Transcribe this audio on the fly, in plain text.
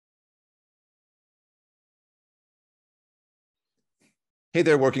Hey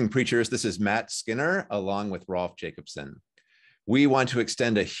there, working preachers. This is Matt Skinner along with Rolf Jacobson. We want to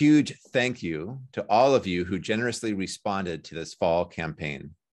extend a huge thank you to all of you who generously responded to this fall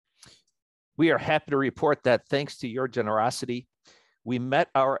campaign. We are happy to report that thanks to your generosity, we met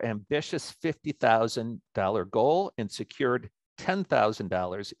our ambitious $50,000 goal and secured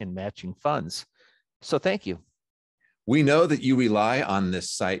 $10,000 in matching funds. So thank you. We know that you rely on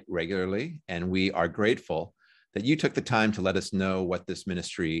this site regularly, and we are grateful that you took the time to let us know what this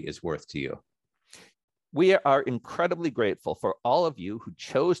ministry is worth to you. We are incredibly grateful for all of you who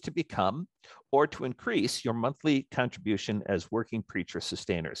chose to become or to increase your monthly contribution as working preacher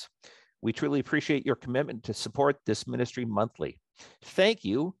sustainers. We truly appreciate your commitment to support this ministry monthly. Thank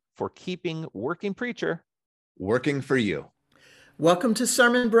you for keeping Working Preacher working for you. Welcome to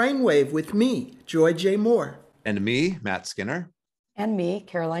Sermon Brainwave with me, Joy J. Moore. And me, Matt Skinner. And me,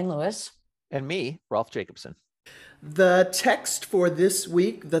 Karoline Lewis. And me, Rolf Jacobson. The text for this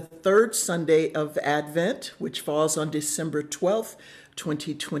week, the third Sunday of Advent, which falls on December 12th,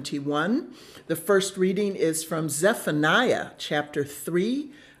 2021. The first reading is from Zephaniah chapter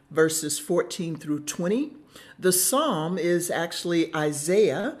 3, verses 14 through 20. The psalm is actually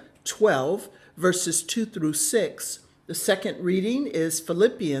Isaiah 12, verses 2 through 6. The second reading is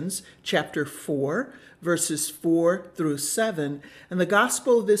Philippians chapter 4, verses 4 through 7. And the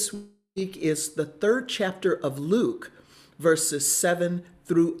gospel this week is the third chapter of Luke, verses 7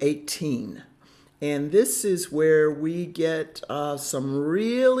 through 18. And this is where we get some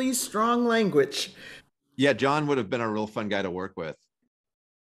really strong language. Yeah, John would have been a real fun guy to work with.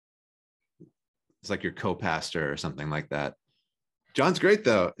 It's like your co-pastor or something like that. John's great,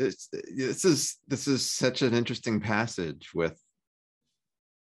 though. This is such an interesting passage with,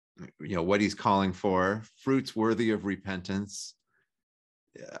 what he's calling for, fruits worthy of repentance.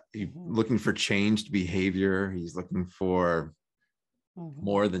 He's looking for changed behavior. He's looking for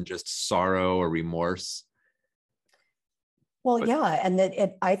more than just sorrow or remorse. Well, yeah,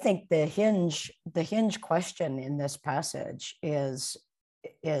 and I think the hinge question in this passage is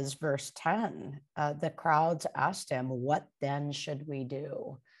verse 10. The crowds asked him, "What then should we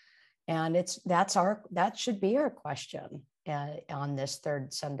do?" And that should be our question on this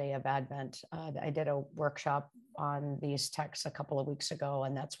third Sunday of Advent. I did a workshop on these texts a couple of weeks ago,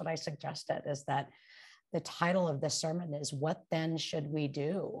 and that's what I suggested, is that the title of the sermon is "What then should we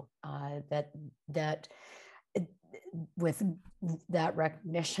do?" That with that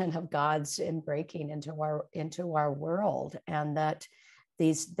recognition of God's inbreaking into our world, and that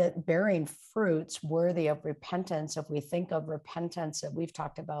bearing fruits worthy of repentance. If we think of repentance, that we've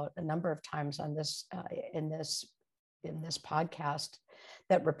talked about a number of times on this in this podcast,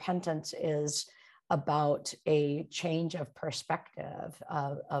 that repentance is about a change of perspective,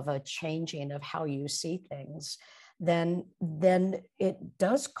 of a changing of how you see things, then it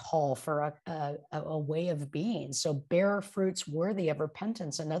does call for a way of being. So bear fruits worthy of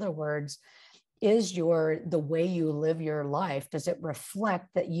repentance. In other words, is the way you live your life, does it reflect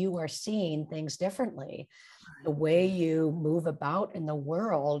that you are seeing things differently? The way you move about in the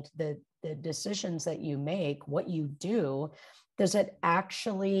world, the decisions that you make, what you do, is it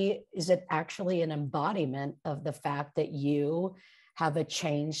actually an embodiment of the fact that you have a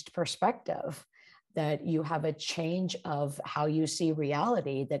changed perspective, that you have a change of how you see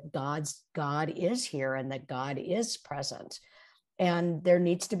reality, that God is here and that God is present? And there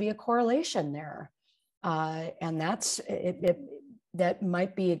needs to be a correlation there. And that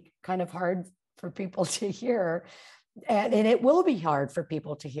might be kind of hard for people to hear. And it will be hard for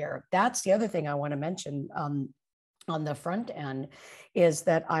people to hear. That's the other thing I want to mention on the front end, is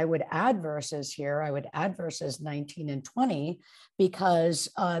that I would add verses here. I would add verses 19 and 20 because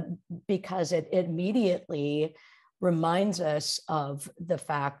it immediately reminds us of the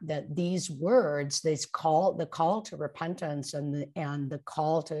fact that these words, the call to repentance and the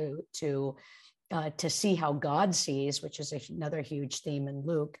call to see how God sees, which is another huge theme in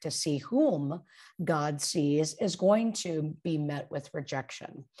Luke, to see whom God sees, is going to be met with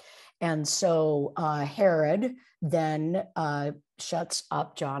rejection. And so Herod then shuts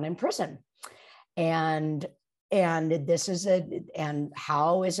up John in prison. And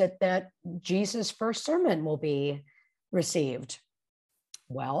how is it that Jesus' first sermon will be received?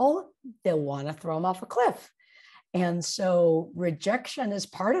 Well, they'll want to throw him off a cliff. And so rejection is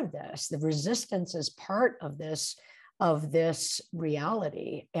part of this. The resistance is part of this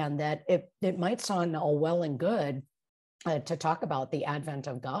reality. And that it might sound all well and good to talk about the advent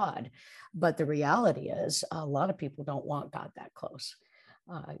of God, but the reality is a lot of people don't want God that close.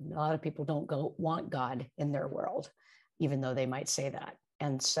 A lot of people don't want God in their world, even though they might say that.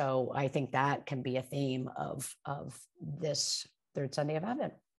 And so I think that can be a theme of this third Sunday of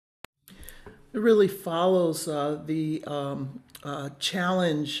Advent. It really follows the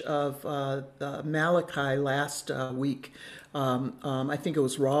challenge of Malachi last week. I think it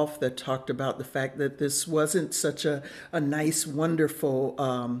was Rolf that talked about the fact that this wasn't such a nice, wonderful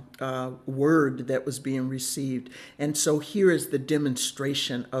word that was being received. And so here is the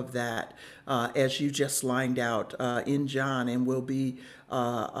demonstration of that, as you just lined out in John, and will be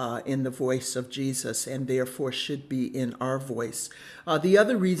in the voice of Jesus, and therefore should be in our voice. The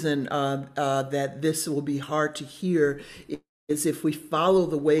other reason that this will be hard to hear is if we follow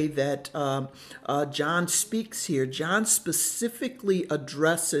the way that John speaks here. John specifically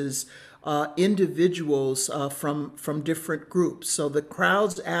addresses individuals from different groups. So the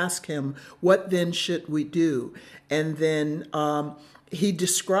crowds ask him, "What then should we do?" And then he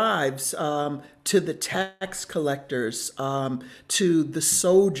describes to the tax collectors, to the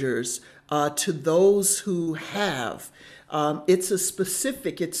soldiers, to those who have. It's a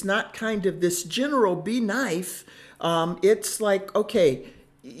specific, it's not kind of this general be nice. It's like, okay,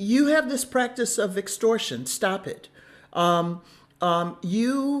 you have this practice of extortion, stop it.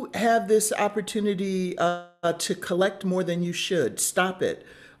 You have this opportunity to collect more than you should, stop it.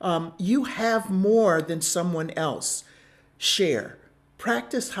 You have more than someone else, share.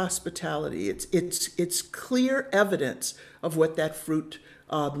 Practice hospitality. It's clear evidence of what that fruit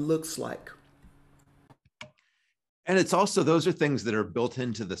looks like. And it's also, those are things that are built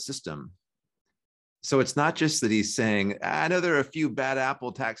into the system. So it's not just that he's saying, I know there are a few bad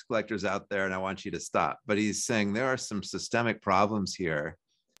apple tax collectors out there and I want you to stop, but he's saying there are some systemic problems here.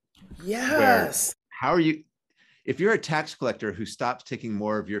 Yes. How are you, if you're a tax collector who stops taking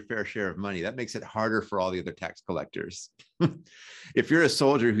more of your fair share of money, that makes it harder for all the other tax collectors. If you're a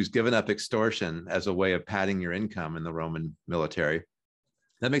soldier who's given up extortion as a way of padding your income in the Roman military,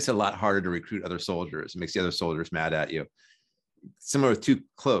 that makes it a lot harder to recruit other soldiers. It makes the other soldiers mad at you. Similar with two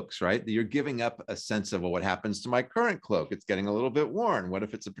cloaks, right? You're giving up a sense of, well, what happens to my current cloak? It's getting a little bit worn. What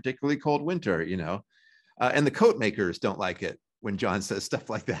if it's a particularly cold winter, you know? And the coat makers don't like it when John says stuff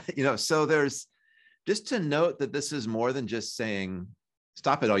like that, you know? So there's just to note that this is more than just saying,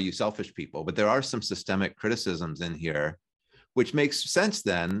 stop it, all you selfish people. But there are some systemic criticisms in here, which makes sense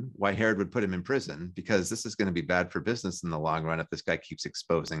then why Herod would put him in prison, because this is going to be bad for business in the long run if this guy keeps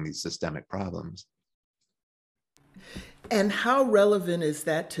exposing these systemic problems. And how relevant is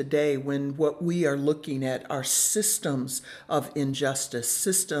that today when what we are looking at are systems of injustice,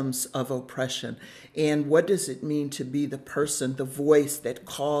 systems of oppression? And what does it mean to be the person, the voice that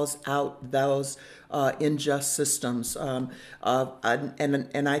calls out those unjust systems? And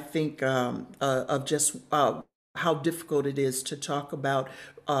I think of just how difficult it is to talk about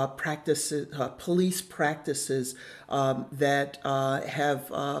practices, police practices that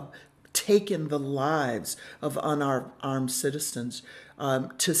have taken the lives of unarmed citizens.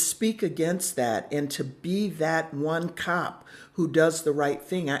 To speak against that and to be that one cop who does the right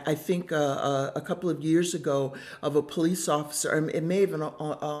thing. I think a couple of years ago of a police officer, it may have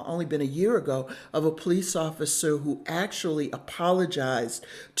only been a year ago, of a police officer who actually apologized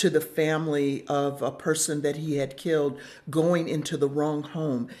to the family of a person that he had killed going into the wrong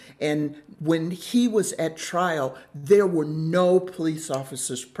home. And when he was at trial, there were no police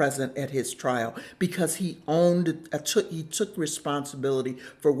officers present at his trial because he took responsibility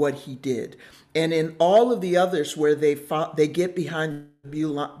for what he did. And in all of the others where they get behind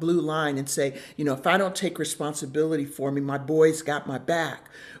the blue line and say, you know, if I don't take responsibility for me, my boys got my back.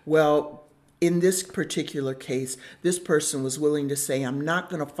 Well, in this particular case, this person was willing to say, I'm not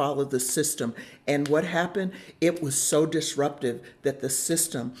going to follow the system. And what happened? It was so disruptive that the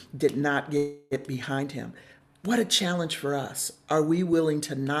system did not get behind him. What a challenge for us. Are we willing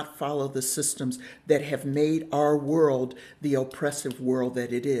to not follow the systems that have made our world the oppressive world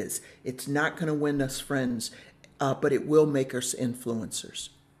that it is? It's not going to win us friends, but it will make us influencers.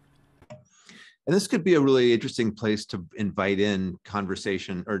 And this could be a really interesting place to invite in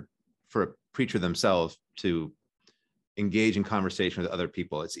conversation, or for a preacher themselves to engage in conversation with other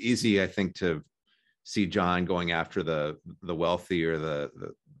people. It's easy, I think, to see John going after the wealthy or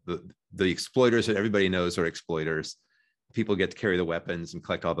the exploiters that everybody knows are exploiters. People get to carry the weapons and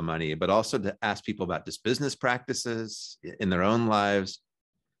collect all the money, but also to ask people about just business practices in their own lives,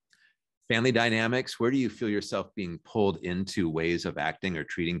 family dynamics. Where do you feel yourself being pulled into ways of acting or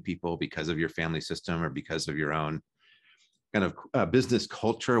treating people because of your family system or because of your own kind of business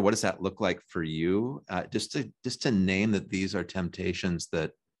culture? What does that look like for you? Just to name that these are temptations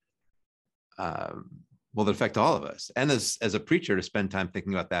that will affect all of us. And as a preacher, to spend time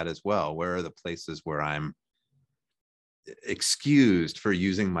thinking about that as well. Where are the places where I'm excused for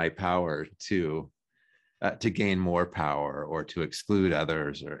using my power to to gain more power or to exclude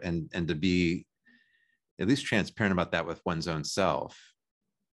others, or and to be at least transparent about that with one's own self,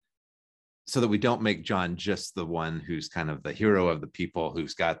 so that we don't make John just the one who's kind of the hero of the people,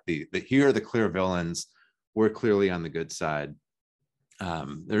 who's got the here are the clear villains, we're clearly on the good side.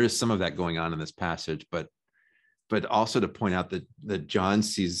 There is some of that going on in this passage, but also to point out that John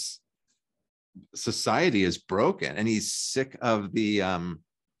sees society is broken, and he's sick of the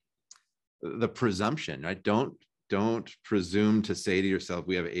presumption, right? Don't presume to say to yourself,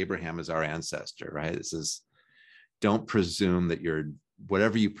 we have Abraham as our ancestor, right? Don't presume that you're,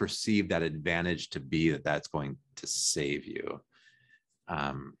 whatever you perceive that advantage to be, that's going to save you.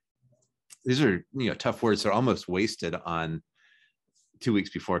 These are, tough words. They're almost wasted on 2 weeks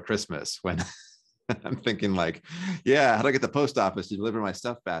before Christmas, when I'm thinking like, yeah, how do I get the post office to deliver my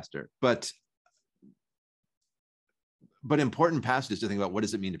stuff faster? But important passages to think about, what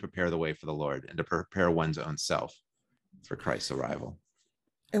does it mean to prepare the way for the Lord and to prepare one's own self for Christ's arrival.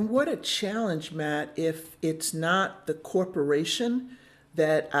 And what a challenge, Matt, if it's not the corporation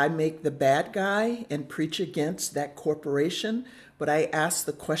that I make the bad guy and preach against that corporation, but I ask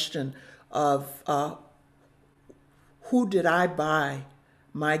the question of who did I buy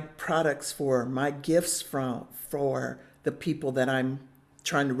my products for, my gifts from, for the people that I'm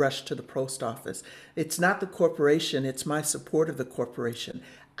trying to rush to the post office. It's not the corporation, it's my support of the corporation.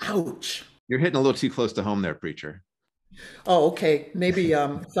 Ouch. You're hitting a little too close to home there, preacher. Oh, okay. Maybe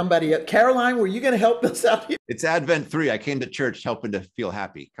somebody, Karoline, were you going to help us out here? It's Advent 3. I came to church helping to feel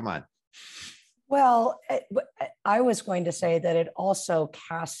happy. Come on. Well, I was going to say that it also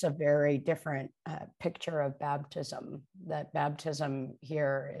casts a very different picture of baptism, that baptism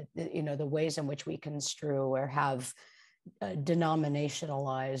here, the ways in which we construe or have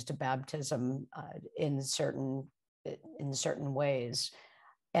denominationalized baptism in certain ways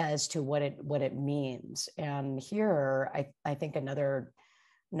as to what it means. And here, I think another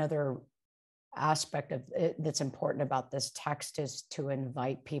aspect of it that's important about this text is to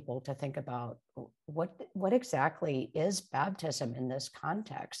invite people to think about what exactly is baptism in this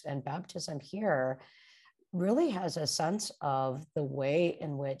context. And baptism here really has a sense of the way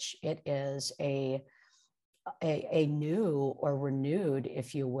in which it is a new or renewed,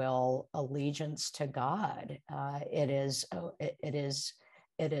 if you will, allegiance to God. It's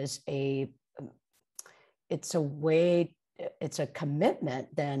a way. It's a commitment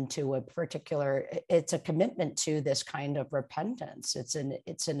then to it's a commitment to this kind of repentance. It's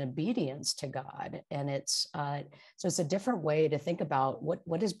an obedience to God. And so it's a different way to think about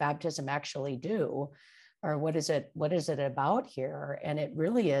what does baptism actually do, or what is it about here? And it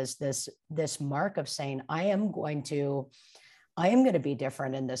really is this mark of saying, I am going to be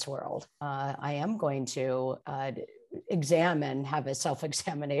different in this world. I am going to have a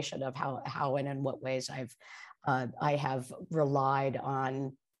self-examination of how and in what ways I have relied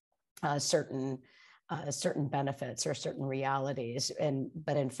on certain benefits or certain realities,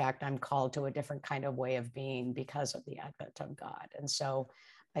 but in fact, I'm called to a different kind of way of being because of the advent of God. And so,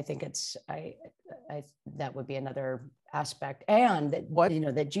 I think that would be another aspect, and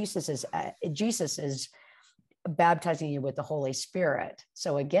that Jesus is baptizing you with the Holy Spirit.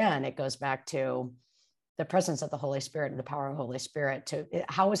 So again, it goes back to the presence of the Holy Spirit and the power of the Holy Spirit.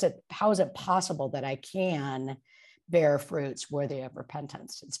 How is it possible that I can bear fruits worthy of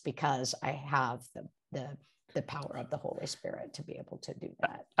repentance? It's because I have the power of the Holy Spirit to be able to do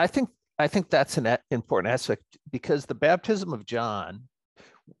that. I think that's an important aspect, because the baptism of John,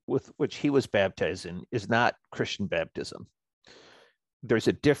 with which he was baptized in, is not Christian baptism. There's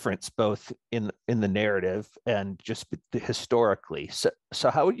a difference both in the narrative and just historically. So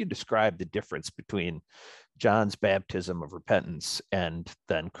how would you describe the difference between John's baptism of repentance and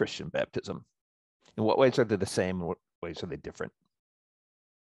then Christian baptism? In what ways are they the same, and what ways are they different?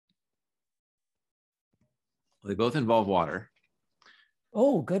 Well, they both involve water.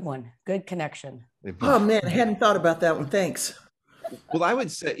 Oh, good one. Good connection. Oh man, I hadn't thought about that one. Thanks. Well, I would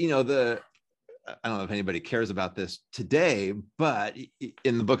say, I don't know if anybody cares about this today, but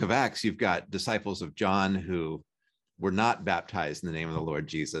in the book of Acts, you've got disciples of John who were not baptized in the name of the Lord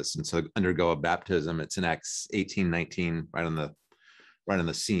Jesus, and so undergo a baptism. It's in Acts 18:19, right on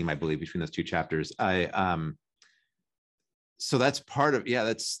the seam, I believe, between those two chapters. So that's part of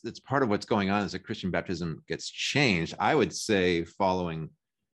that's part of what's going on as a Christian baptism gets changed. I would say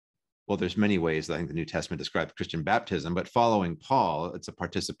there's many ways that I think the New Testament describes Christian baptism, but following Paul, it's a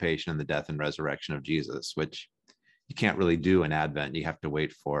participation in the death and resurrection of Jesus, which you can't really do in Advent. You have to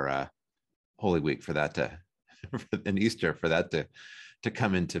wait for Holy Week for that and Easter for that to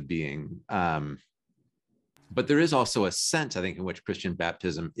come into being. But there is also a sense, I think, in which Christian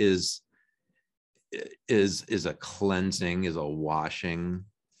baptism is is a cleansing, is a washing.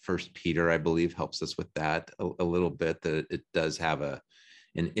 First Peter, I believe, helps us with that a little bit, that it does have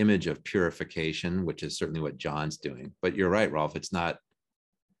an image of purification, which is certainly what John's doing. But you're right, Rolf,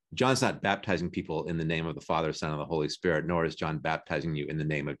 John's not baptizing people in the name of the Father, Son, and the Holy Spirit, nor is John baptizing you in the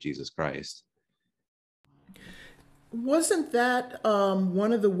name of Jesus Christ. Wasn't that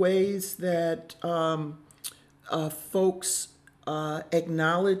one of the ways that folks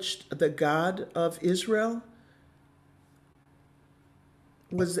acknowledged the God of Israel?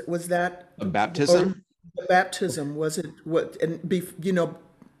 Was that A baptism? The baptism, was it what? And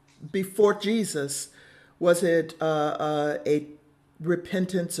before Jesus, was it a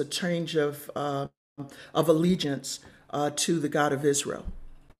repentance, a change of allegiance to the God of Israel?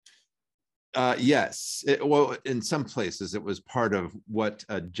 Yes. Well, in some places, it was part of what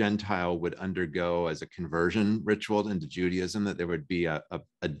a Gentile would undergo as a conversion ritual into Judaism, that there would be a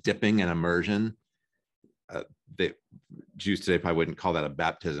dipping and immersion. Jews today probably wouldn't call that a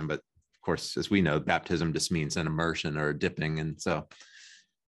baptism, but of course, as we know, baptism just means an immersion or a dipping. And so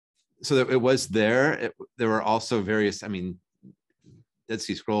that it was there. There were also various, Dead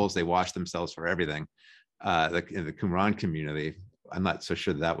Sea Scrolls, they washed themselves for everything. In the Qumran community, I'm not so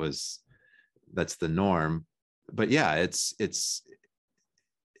sure that's the norm. But yeah, it's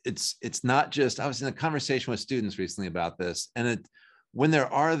not just, I was in a conversation with students recently about this, and when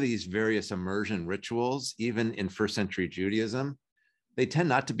there are these various immersion rituals, even in first century Judaism, they tend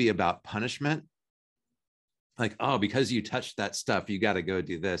not to be about punishment. Like, oh, because you touched that stuff, you got to go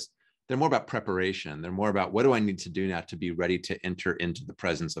do this. They're more about preparation. They're more about, what do I need to do now to be ready to enter into the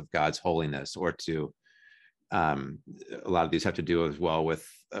presence of God's holiness, or to, a lot of these have to do as well with,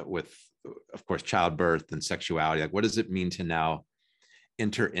 of course, childbirth and sexuality. Like, what does it mean to now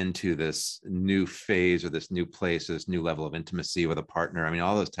enter into this new phase, or this new place, or this new level of intimacy with a partner?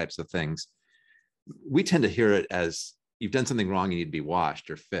 All those types of things. We tend to hear it as, you've done something wrong, you need to be washed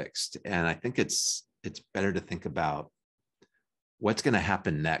or fixed. And I think it's better to think about what's going to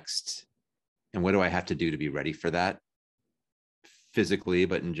happen next, and what do I have to do to be ready for that, physically,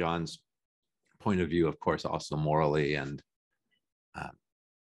 but in John's point of view, of course, also morally, and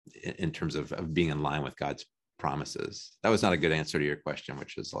in terms of being in line with God's promises. That was not a good answer to your question,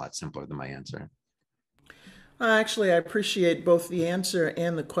 which is a lot simpler than my answer. Actually, I appreciate both the answer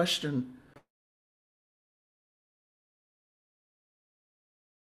and the question.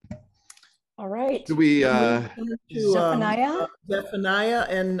 All right. Do we Zephaniah? Zephaniah,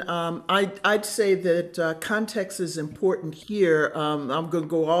 and I'd say that context is important here. I'm going to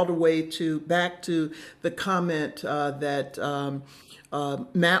go all the way back to the comment that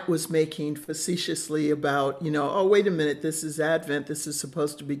Matt was making facetiously about, oh, wait a minute, this is Advent, this is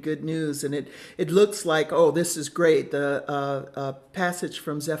supposed to be good news, and it looks like, oh, this is great. The passage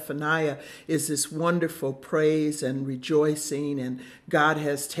from Zephaniah is this wonderful praise and rejoicing, and God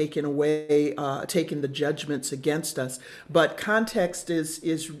has taken the judgments against us. But context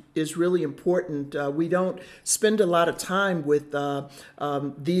is really important. We don't spend a lot of time with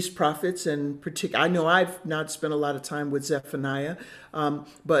these prophets, and I know I've not spent a lot of time with Zephaniah.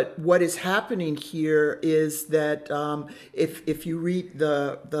 But what is happening here is that if you read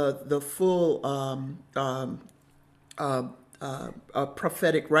the full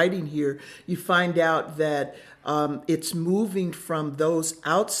prophetic writing here, you find out that it's moving from those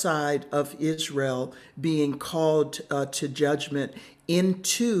outside of Israel being called to judgment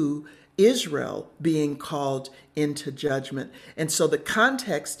into Israel being called into judgment. And so the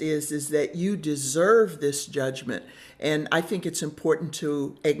context is that you deserve this judgment. And I think it's important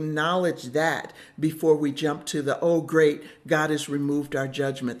to acknowledge that before we jump to oh, great, God has removed our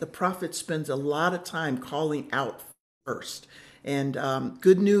judgment. The prophet spends a lot of time calling out first. And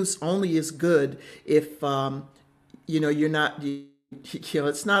good news only is good if, you're not,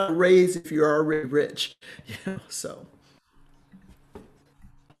 it's not a raise if you're already rich, so.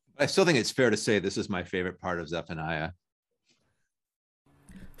 I still think it's fair to say this is my favorite part of Zephaniah.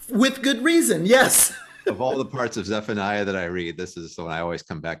 With good reason, yes. Of all the parts of Zephaniah that I read, this is the one I always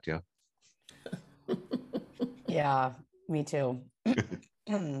come back to. Yeah, me too.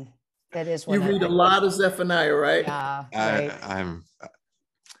 That is one. You read a lot of Zephaniah, right? Yeah. Right.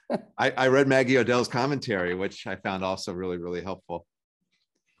 I read Maggie Odell's commentary, which I found also really, really helpful.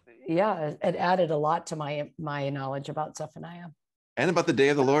 Yeah, it added a lot to my knowledge about Zephaniah. And about the day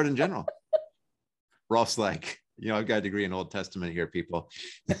of the Lord in general. Rolf's like, I've got a degree in Old Testament here, people.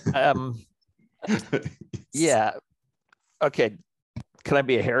 Yeah. Okay. Can I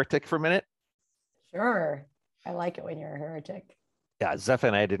be a heretic for a minute? Sure. I like it when you're a heretic. Yeah.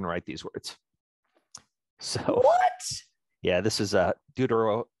 Zephaniah didn't write these words. So what? Yeah, this is a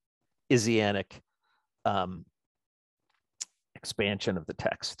Deutero-Isianic expansion of the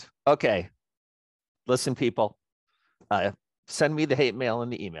text. Okay, listen, people, send me the hate mail in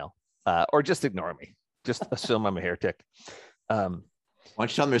the email, or just ignore me. Just assume I'm a heretic. Why don't you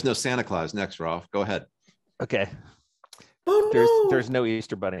tell them there's no Santa Claus next, Rolf? Go ahead. Okay. Oh, There's no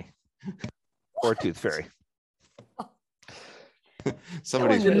Easter Bunny or Tooth Fairy.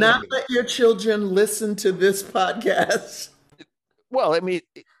 Somebody's do not let your children listen to this podcast. Well, I mean,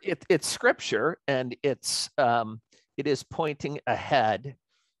 it's scripture, and it is pointing ahead.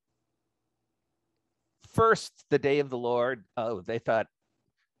 First, the day of the Lord. Oh, they thought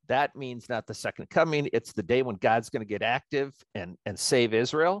that means not the second coming. It's the day when God's going to get active and save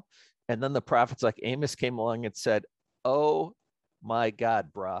Israel. And then the prophets like Amos came along and said, oh my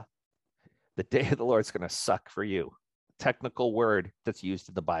God, brah, the day of the Lord's going to suck for you. Technical word that's used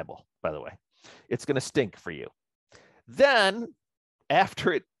in the Bible, by the way. It's going to stink for you. Then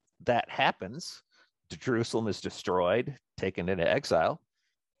after that happens, Jerusalem is destroyed, taken into exile.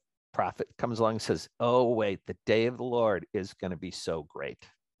 Prophet comes along and says, oh, wait, the day of the Lord is going to be so great.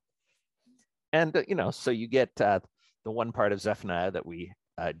 And, so you get the one part of Zephaniah that we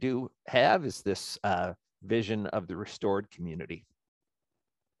do have is this vision of the restored community.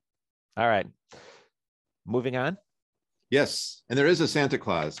 All right, moving on. Yes, and there is a Santa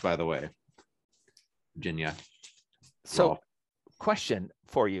Claus, by the way, Virginia. So, question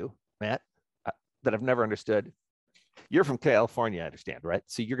for you, Matt, that I've never understood. You're from California, I understand, right?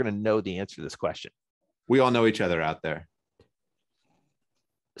 So you're going to know the answer to this question. We all know each other out there.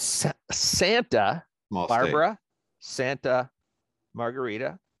 Santa, Small Barbara, state. Santa,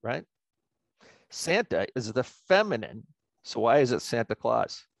 Margarita, right? Santa is the feminine. So why is it Santa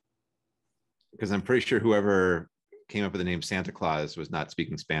Claus? Because I'm pretty sure whoever came up with the name Santa Claus was not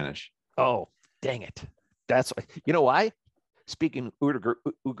speaking Spanish. Oh, dang it. That's why. You know why? Speaking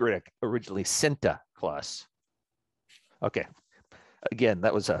Ugaritic, originally Santa Claus. Okay. Again,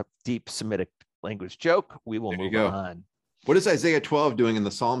 that was a deep Semitic language joke. We will move on. What is Isaiah 12 doing in the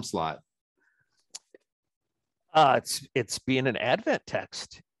Psalm slot? It's being an Advent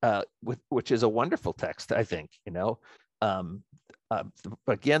text, which is a wonderful text, I think. Again,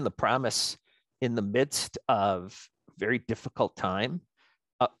 the promise in the midst of very difficult time.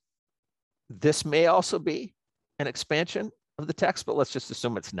 This may also be an expansion of the text, but let's just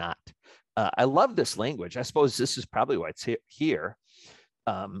assume it's not. I love this language. I suppose this is probably why it's here.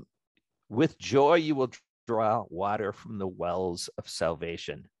 With joy, you will draw water from the wells of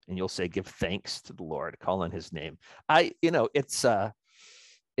salvation, and you'll say, give thanks to the Lord, call on his name. It's a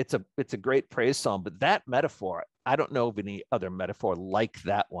great praise psalm, but that metaphor, I don't know of any other metaphor like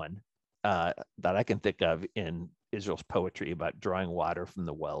that one that I can think of in Israel's poetry about drawing water from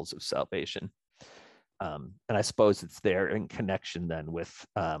the wells of salvation. And I suppose it's there in connection then with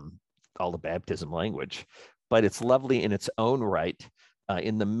all the baptism language, but it's lovely in its own right,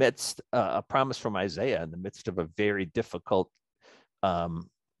 in the midst, a promise from Isaiah in the midst of a very difficult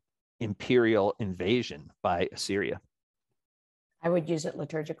imperial invasion by Assyria. I would use it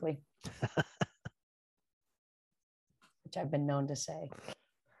liturgically, which I've been known to say.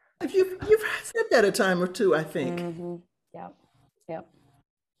 You've said that a time or two, I think. Mm-hmm. Yep.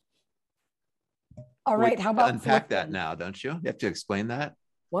 All right. How about unpack that now? Don't you? You have to explain that.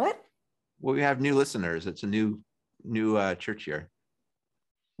 What? Well, we have new listeners. It's a new church year.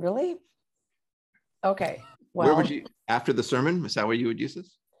 Really? Okay. Well, where would you, after the sermon? Is that where you would use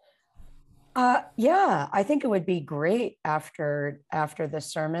this? Yeah, I think it would be great after the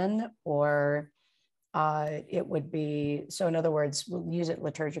sermon, or it would be, so in other words, we'll use it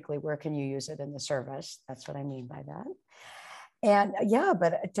liturgically. Where can you use it in the service? That's what I mean by that. And yeah,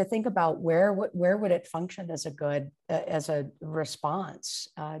 but to think about where would it function as a good, as a response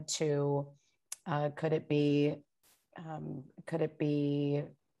to, could it be,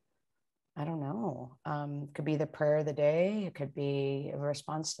 I don't know, could be the prayer of the day. It could be a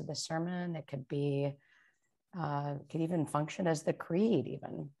response to the sermon. It could be, could even function as the creed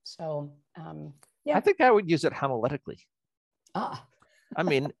even. So yeah. I think I would use it homiletically. Ah. I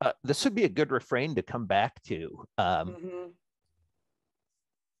mean, this would be a good refrain to come back to.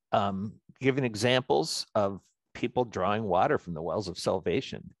 Giving examples of people drawing water from the wells of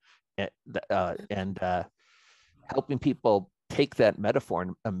salvation, and helping people take that metaphor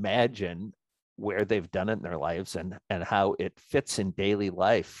and imagine where they've done it in their lives and how it fits in daily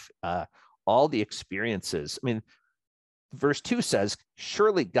life. All the experiences. I mean, verse 2 says,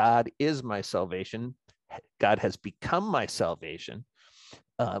 surely God is my salvation. God has become my salvation.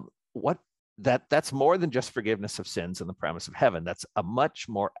 That's more than just forgiveness of sins and the promise of heaven. That's a much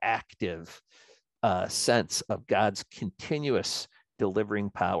more active sense of God's continuous delivering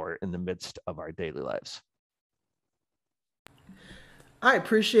power in the midst of our daily lives. I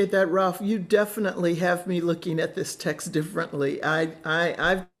appreciate that, Rolf. You definitely have me looking at this text differently. I've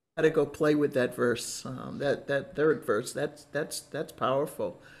got to go play with that verse. That third verse. That's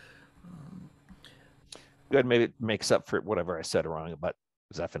powerful. Good. Maybe it makes up for whatever I said wrong about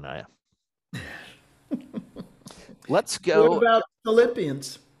Zephaniah. Let's go. What about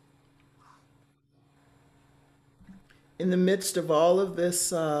Philippians? In the midst of all of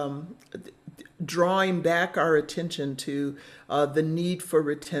this, drawing back our attention to the need for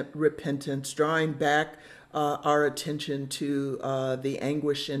repentance, drawing back our attention to the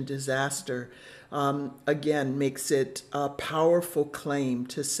anguish and disaster, again, makes it a powerful claim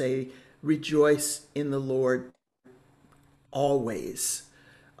to say, rejoice in the Lord always.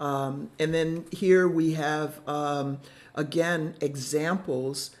 And then here we have, again,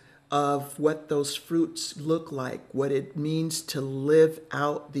 examples of what those fruits look like, what it means to live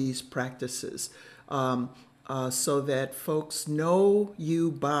out these practices, so that folks know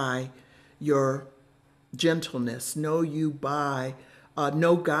you by your gentleness, know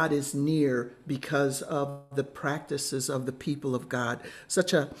God is near because of the practices of the people of God.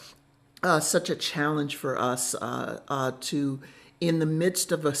 Such a challenge for us to, in the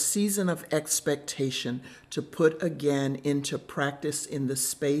midst of a season of expectation, to put again into practice in the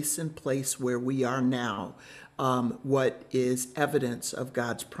space and place where we are now, what is evidence of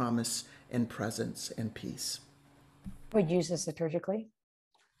God's promise and presence and peace. I would use this liturgically.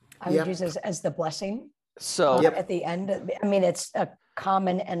 I would use this as the blessing. So at the end, I mean, it's a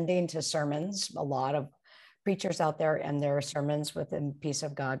common ending to sermons. A lot of preachers out there and their sermons within peace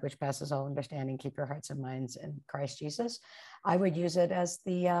of God, which passes all understanding, keep your hearts and minds in Christ Jesus. I would use it as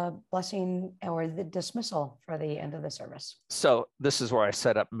the blessing or the dismissal for the end of the service. So this is where I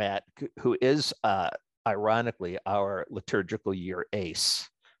set up Matt, who is ironically our liturgical year ace.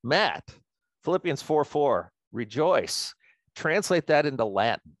 Matt, Philippians 4:4, rejoice. Translate that into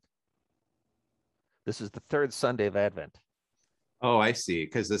Latin. This is the third Sunday of Advent. Oh, I see.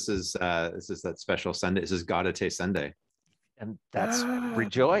 Because this is that special Sunday. This is Gaudete Sunday, and that's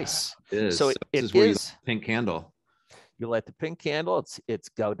rejoice. It is. So this is where you light the pink candle. You light the pink candle. It's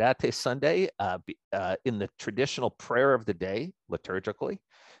Gaudete Sunday. In the traditional prayer of the day, liturgically,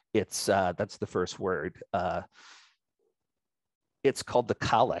 it's that's the first word. It's called the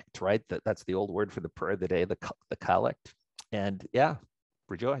collect, right? That's the old word for the prayer of the day, the collect. And yeah,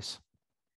 rejoice.